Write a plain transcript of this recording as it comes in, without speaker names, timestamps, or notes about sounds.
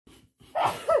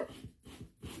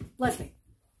Bless me.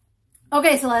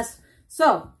 Okay, Celeste.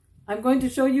 So, I'm going to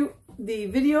show you the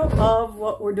video of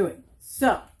what we're doing.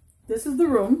 So, this is the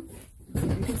room.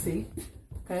 You can see.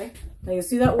 Okay. Now you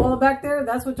see that wall back there?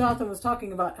 That's what Jonathan was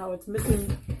talking about, how it's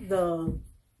missing the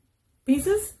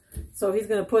pieces. So he's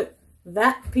going to put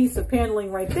that piece of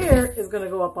paneling right there is going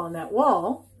to go up on that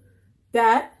wall.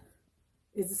 That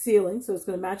is the ceiling, so it's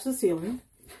going to match the ceiling.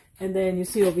 And then you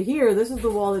see over here, this is the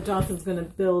wall that Jonathan's going to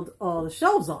build all the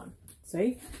shelves on.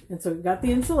 See? And so we've got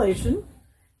the insulation.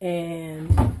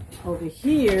 And over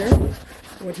here,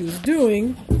 what he's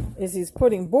doing is he's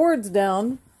putting boards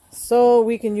down so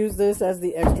we can use this as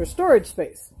the extra storage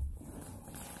space.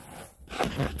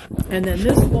 And then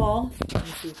this wall, let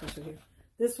me see if I show you.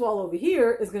 This wall over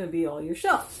here is going to be all your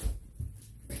shelves.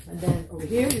 And then over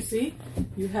here, you see,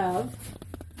 you have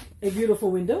a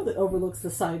beautiful window that overlooks the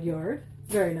side yard.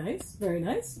 Very nice, very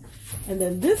nice. And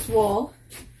then this wall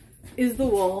is the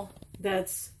wall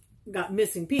that's got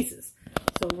missing pieces.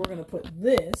 So we're going to put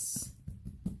this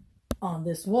on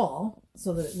this wall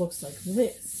so that it looks like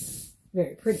this.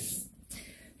 Very pretty.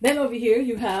 Then over here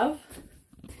you have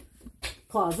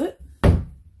closet.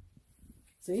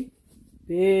 See?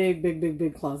 Big, big, big,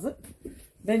 big closet.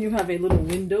 Then you have a little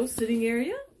window sitting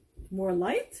area, more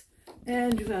light,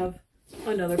 and you have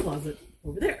another closet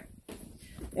over there.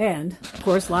 And, of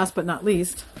course, last but not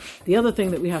least, the other thing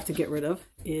that we have to get rid of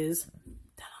is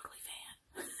that ugly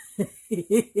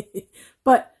fan.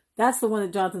 But that's the one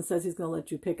that Jonathan says he's going to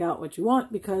let you pick out what you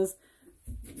want because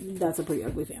that's a pretty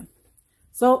ugly fan.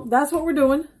 So that's what we're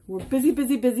doing. We're busy,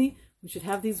 busy, busy. We should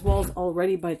have these walls all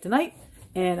ready by tonight,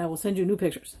 and I will send you new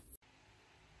pictures.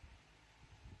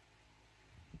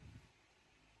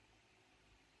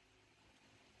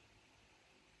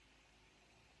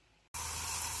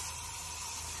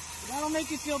 That'll make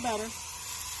you feel better.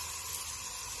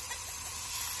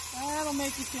 That'll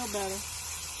make you feel better.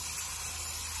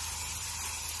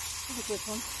 Look at this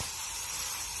one.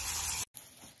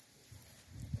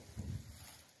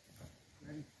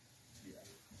 Ready? Yeah.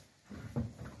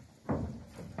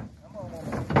 Come on.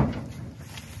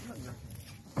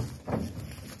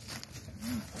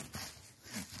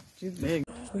 She's big.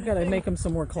 We gotta make him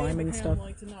some more climbing stuff.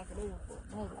 Like to knock it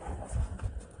over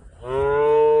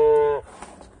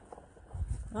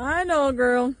I know,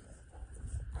 girl.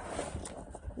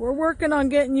 We're working on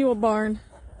getting you a barn.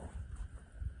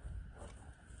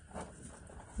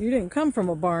 You didn't come from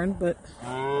a barn, but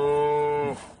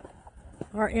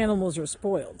our animals are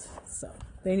spoiled, so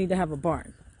they need to have a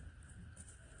barn.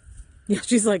 Yeah,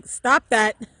 she's like, stop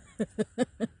that.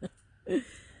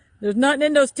 There's nothing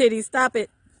in those titties. Stop it.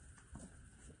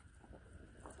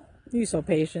 You're so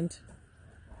patient.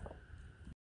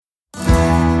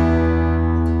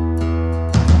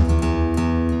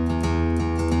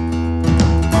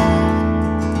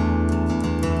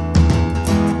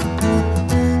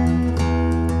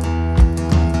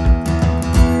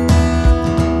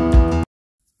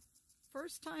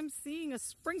 First time seeing a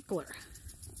sprinkler.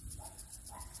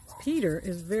 Peter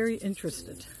is very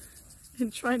interested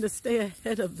in trying to stay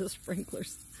ahead of the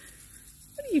sprinklers.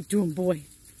 What are you doing, boy?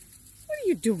 What are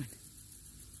you doing?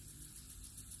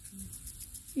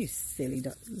 You silly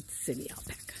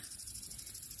alpaca.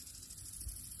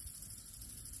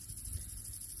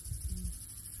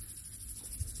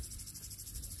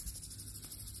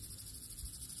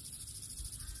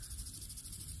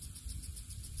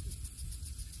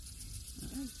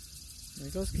 There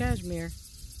goes Cashmere.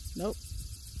 Nope.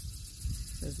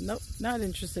 Says nope, not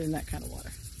interested in that kind of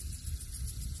water.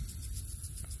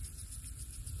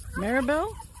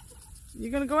 Maribel, you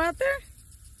gonna go out there?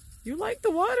 You like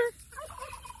the water?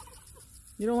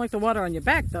 You don't like the water on your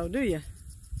back though, do you?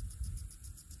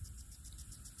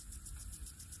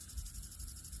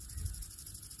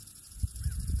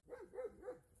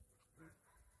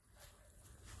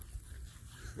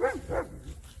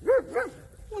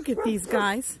 Look at these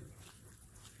guys.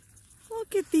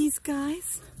 Look at these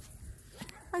guys.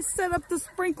 I set up the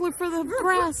sprinkler for the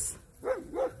grass,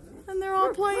 and they're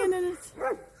all playing in it.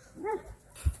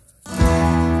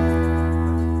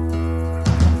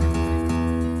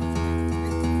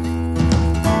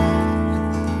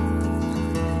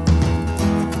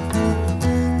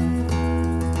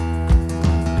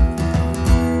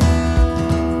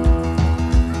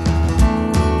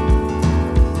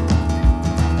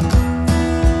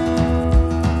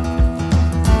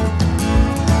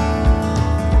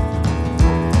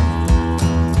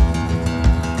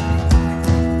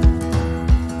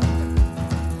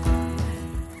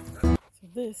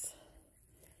 This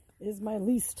is my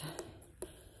least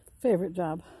favorite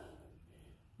job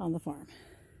on the farm.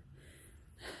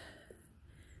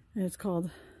 And it's called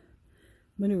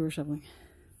manure shoveling.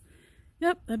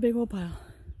 Yep, that big old pile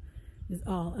is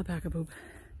all alpaca poop.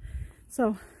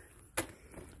 So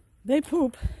they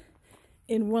poop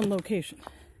in one location.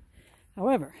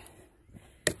 However,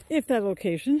 if that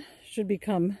location should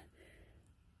become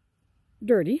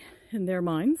dirty in their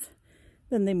minds,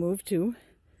 then they move to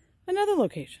another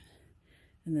location.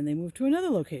 And then they move to another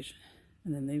location.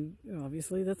 And then they,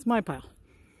 obviously that's my pile.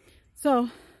 So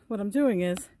what I'm doing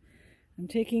is I'm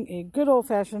taking a good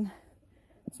old-fashioned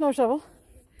snow shovel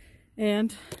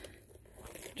and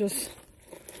just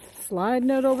sliding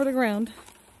it over the ground,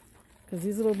 because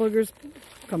these little boogers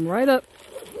come right up,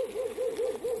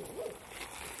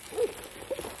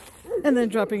 and then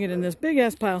dropping it in this big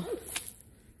ass pile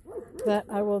that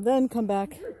I will then come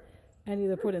back and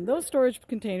either put in those storage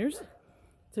containers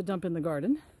to dump in the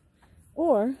garden,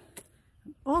 or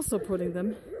I'm also putting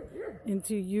them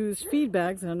into used feed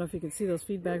bags. I don't know if you can see those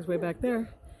feed bags way back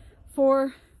there,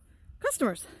 for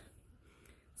customers.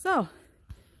 So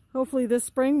hopefully this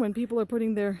spring, when people are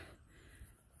putting their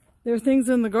things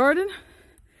in the garden,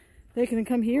 they can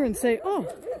come here and say,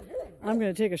 oh, I'm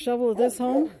going to take a shovel of this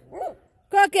home.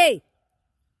 Cookie!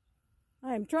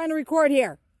 I am trying to record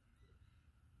here.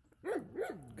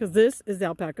 Because this is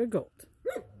alpaca gold.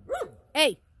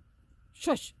 Hey!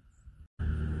 Shush!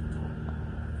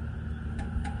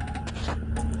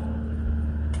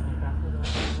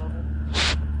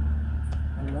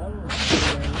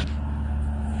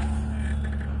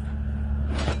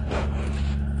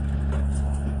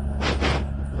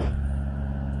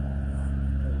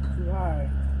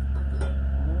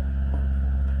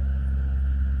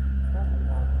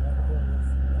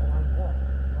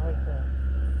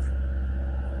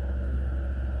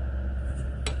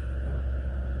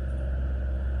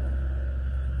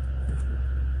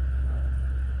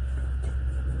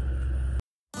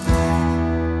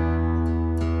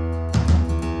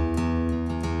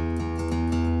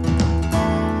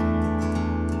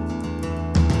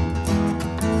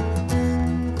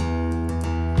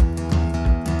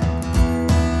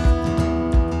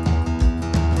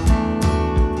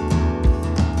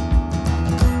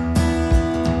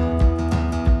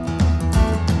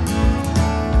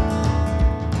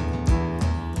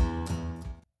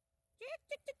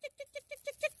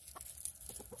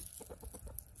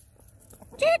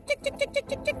 Here,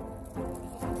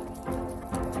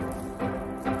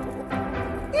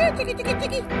 ticky, ticky,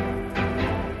 ticky.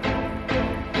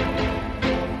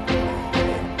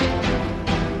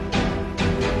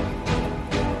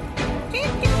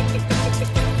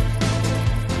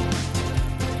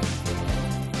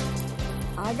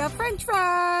 I got French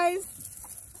fries.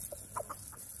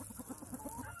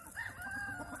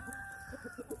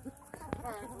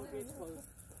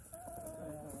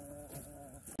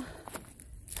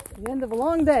 The end of a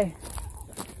long day.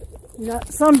 We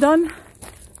got some done,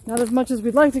 not as much as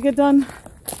we'd like to get done,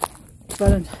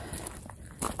 but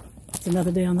it's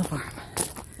another day on the farm.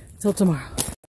 Till tomorrow.